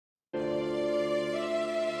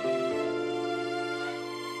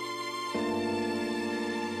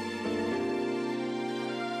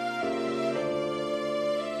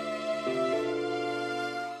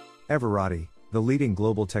Everrati, the leading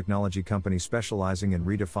global technology company specializing in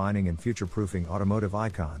redefining and future-proofing automotive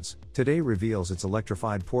icons, today reveals its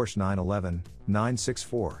electrified Porsche 911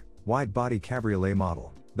 964 wide-body cabriolet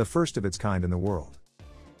model, the first of its kind in the world.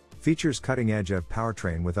 Features cutting-edge EV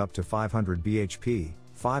powertrain with up to 500 bhp,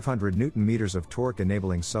 500 Nm of torque,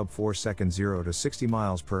 enabling sub-4-second 0 to 60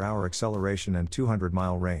 mph acceleration and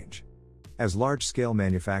 200-mile range. As large-scale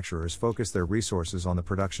manufacturers focus their resources on the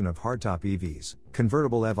production of hardtop EVs,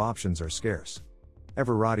 convertible EV options are scarce.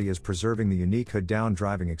 Everrati is preserving the unique hood-down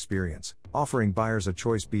driving experience, offering buyers a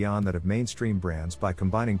choice beyond that of mainstream brands by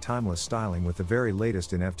combining timeless styling with the very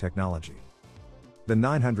latest in EV technology. The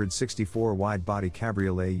 964 wide-body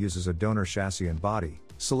cabriolet uses a donor chassis and body,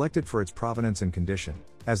 selected for its provenance and condition,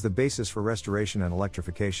 as the basis for restoration and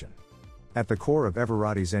electrification. At the core of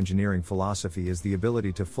Everrati's engineering philosophy is the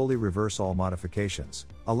ability to fully reverse all modifications,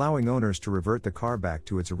 allowing owners to revert the car back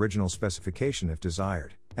to its original specification if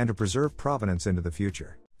desired, and to preserve provenance into the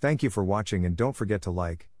future. Thank you for watching, and don't forget to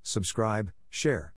like, subscribe, share,